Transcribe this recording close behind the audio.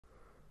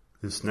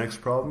This next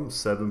problem,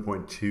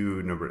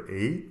 7.2, number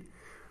 8,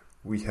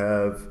 we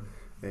have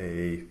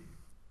a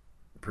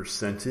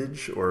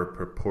percentage or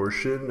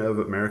proportion of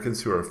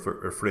Americans who are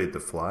afraid to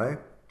fly,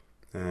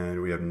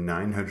 and we have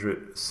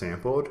 900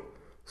 sampled.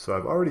 So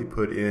I've already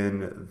put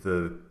in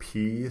the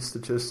P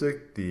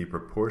statistic, the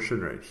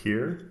proportion right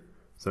here.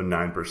 So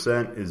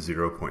 9% is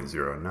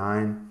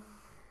 0.09.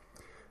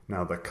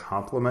 Now the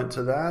complement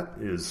to that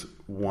is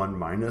 1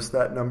 minus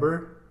that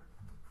number,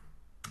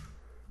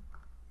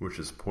 which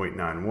is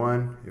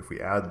 0.91. If we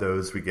add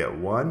those, we get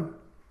 1.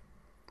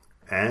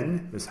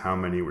 N is how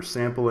many we're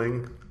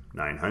sampling,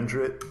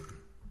 900.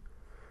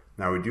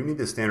 Now we do need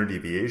the standard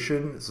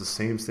deviation. It's the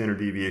same standard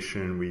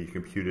deviation we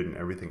computed in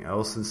everything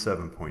else in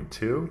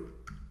 7.2.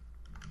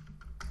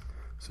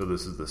 So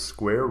this is the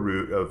square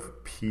root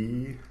of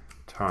P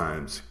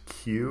times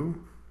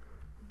Q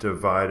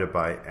divided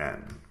by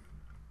N.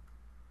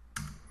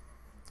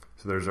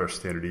 So there's our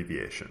standard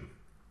deviation.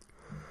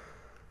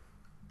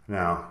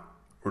 Now,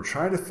 we're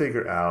trying to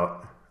figure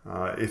out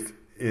if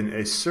in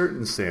a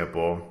certain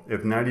sample,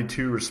 if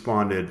 92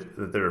 responded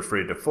that they're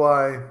afraid to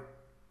fly,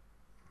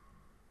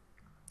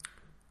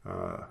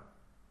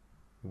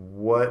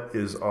 what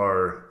is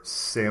our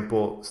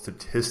sample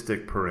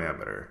statistic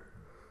parameter?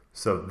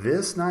 So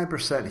this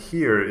 9%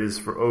 here is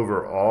for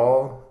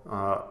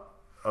overall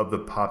of the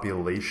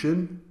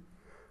population,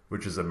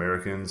 which is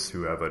Americans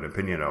who have an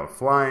opinion on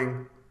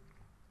flying.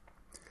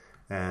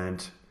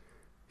 And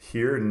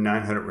here,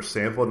 900 were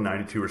sampled,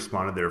 92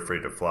 responded they're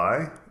afraid to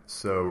fly.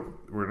 So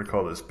we're going to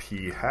call this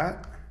P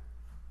hat.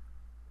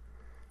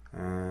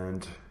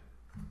 And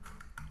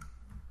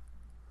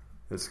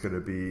it's going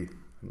to be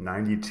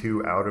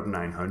 92 out of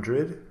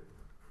 900.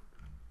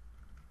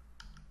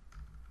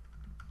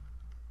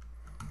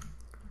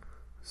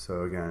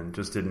 So again,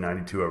 just did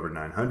 92 over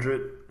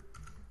 900.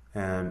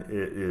 And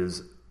it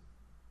is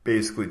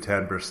basically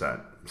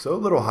 10%. So a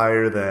little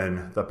higher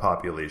than the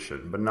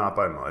population, but not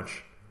by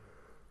much.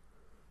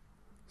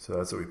 So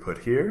that's what we put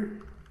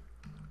here.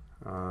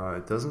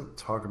 It doesn't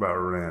talk about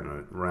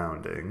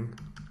rounding.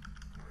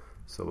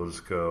 So we'll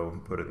just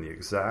go put in the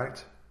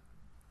exact.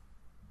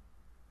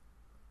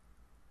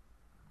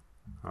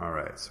 All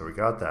right, so we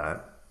got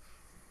that.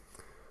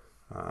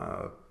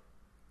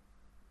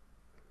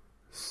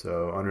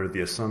 So under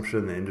the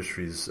assumption the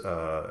industry's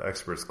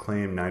experts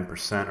claim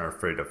 9% are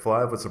afraid to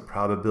fly, what's the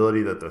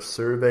probability that the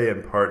survey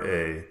in part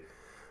A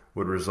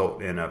would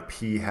result in a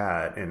P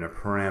hat in a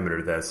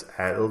parameter that's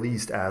at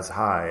least as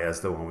high as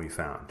the one we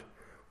found,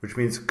 which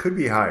means it could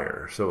be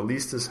higher, so at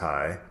least as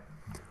high.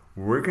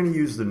 We're going to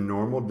use the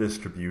normal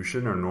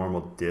distribution or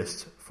normal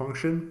dist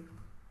function.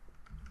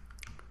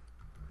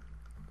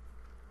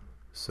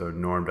 So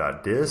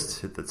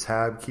norm.dist, hit the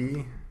tab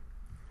key,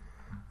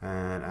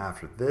 and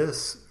after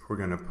this, we're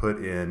going to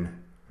put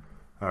in,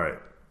 all right,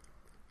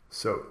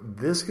 so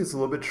this gets a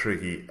little bit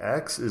tricky.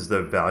 X is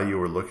the value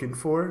we're looking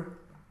for.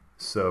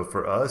 So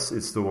for us,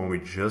 it's the one we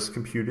just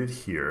computed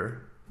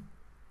here.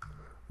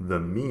 The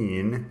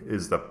mean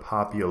is the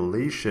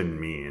population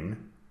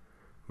mean,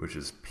 which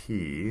is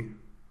P.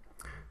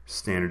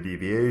 Standard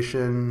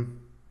deviation,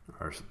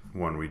 our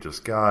one we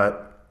just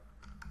got,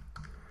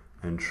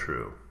 and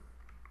true.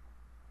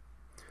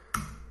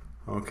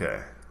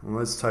 Okay,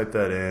 let's type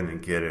that in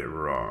and get it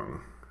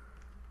wrong.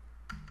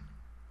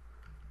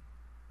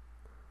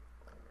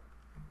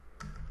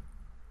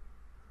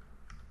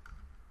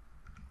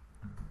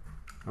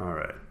 All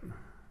right.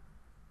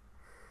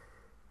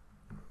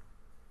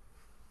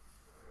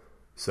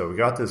 So we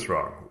got this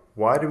wrong.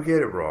 Why did we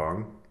get it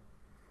wrong?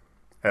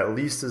 At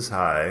least as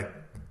high.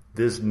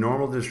 This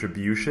normal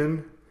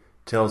distribution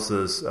tells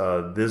us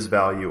this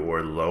value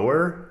or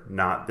lower,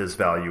 not this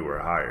value or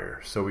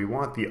higher. So we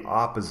want the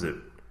opposite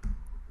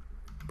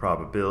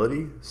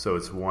probability. So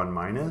it's 1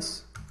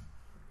 minus.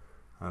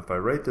 If I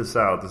write this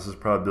out, this is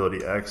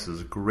probability X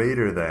is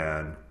greater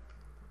than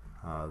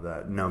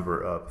that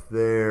number up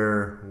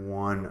there,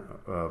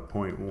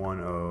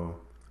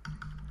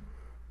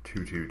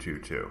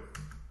 1.102222. So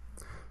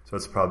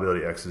that's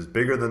probability X is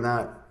bigger than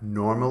that.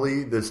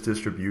 Normally, this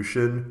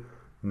distribution,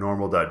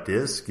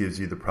 normal.dist, gives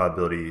you the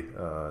probability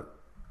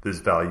this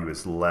value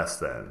is less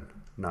than,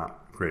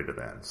 not greater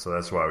than. So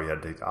that's why we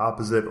had to take the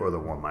opposite or the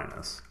 1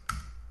 minus.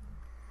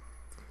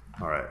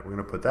 All right, we're going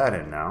to put that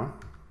in now.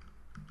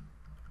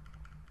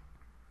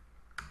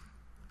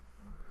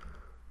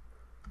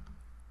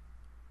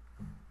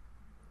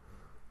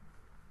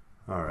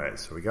 All right,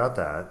 so we got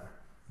that.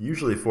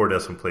 Usually 4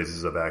 decimal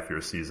places of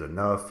accuracy is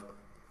enough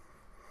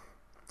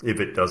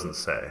if it doesn't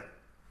say.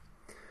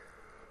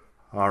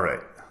 All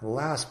right,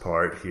 last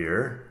part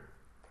here.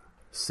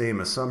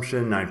 Same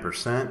assumption,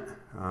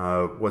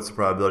 9%. What's the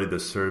probability the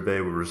survey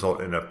would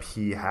result in a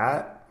P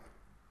hat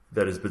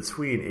that is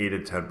between 8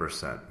 and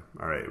 10%?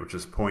 All right, which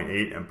is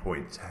 0.8 and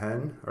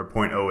 0.10, or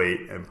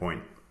 0.08 and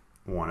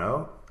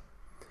 0.10.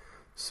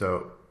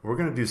 So we're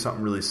going to do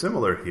something really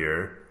similar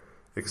here,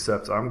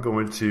 except I'm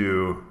going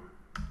to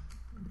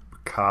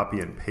copy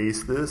and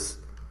paste this.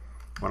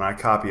 When I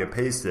copy and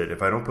paste it,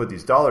 if I don't put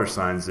these dollar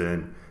signs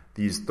in,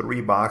 these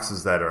three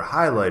boxes that are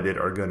highlighted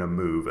are going to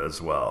move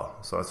as well.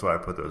 So that's why I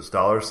put those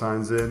dollar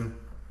signs in.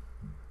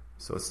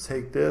 So let's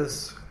take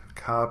this,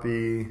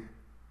 copy,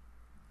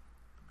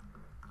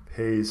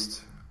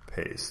 paste,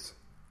 paste.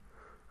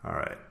 All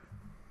right.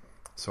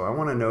 So I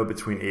want to know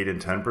between 8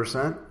 and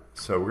 10%.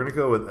 So we're going to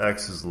go with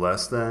x is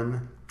less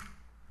than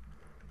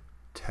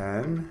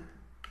 10.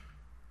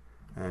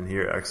 And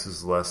here x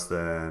is less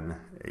than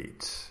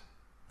 8.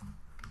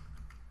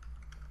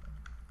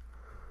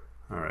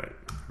 All right.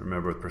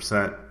 Remember with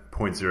percent,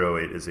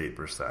 0.08 is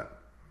 8%.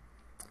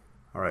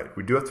 All right.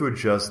 We do have to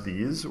adjust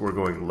these. We're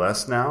going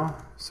less now.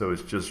 So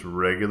it's just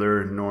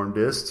regular norm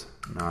dist,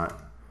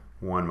 not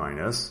 1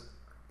 minus.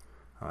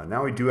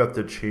 Now we do have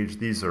to change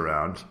these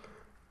around.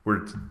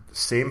 We're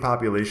same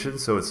population,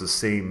 so it's the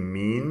same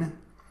mean.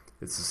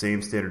 It's the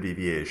same standard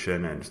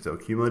deviation and still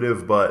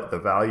cumulative, but the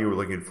value we're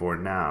looking for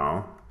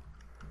now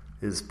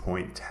is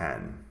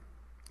 0.10.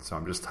 So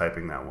I'm just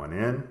typing that one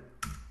in.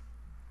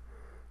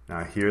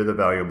 Now here the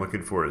value I'm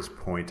looking for is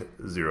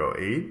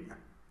 0.08.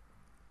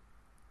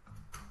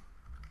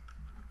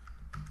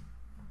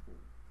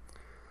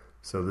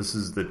 So this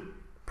is the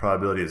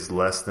probability is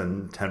less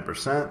than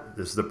 10%.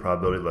 This is the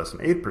probability less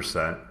than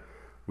 8%.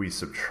 We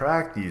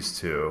subtract these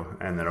two,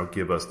 and then it'll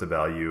give us the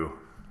value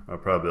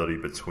of probability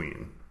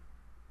between.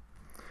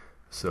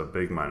 So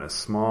big minus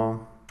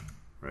small,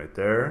 right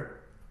there.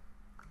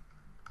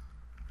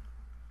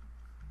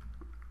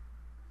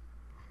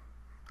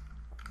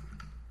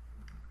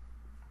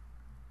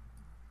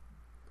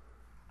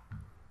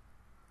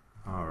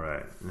 All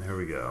right, and here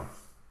we go.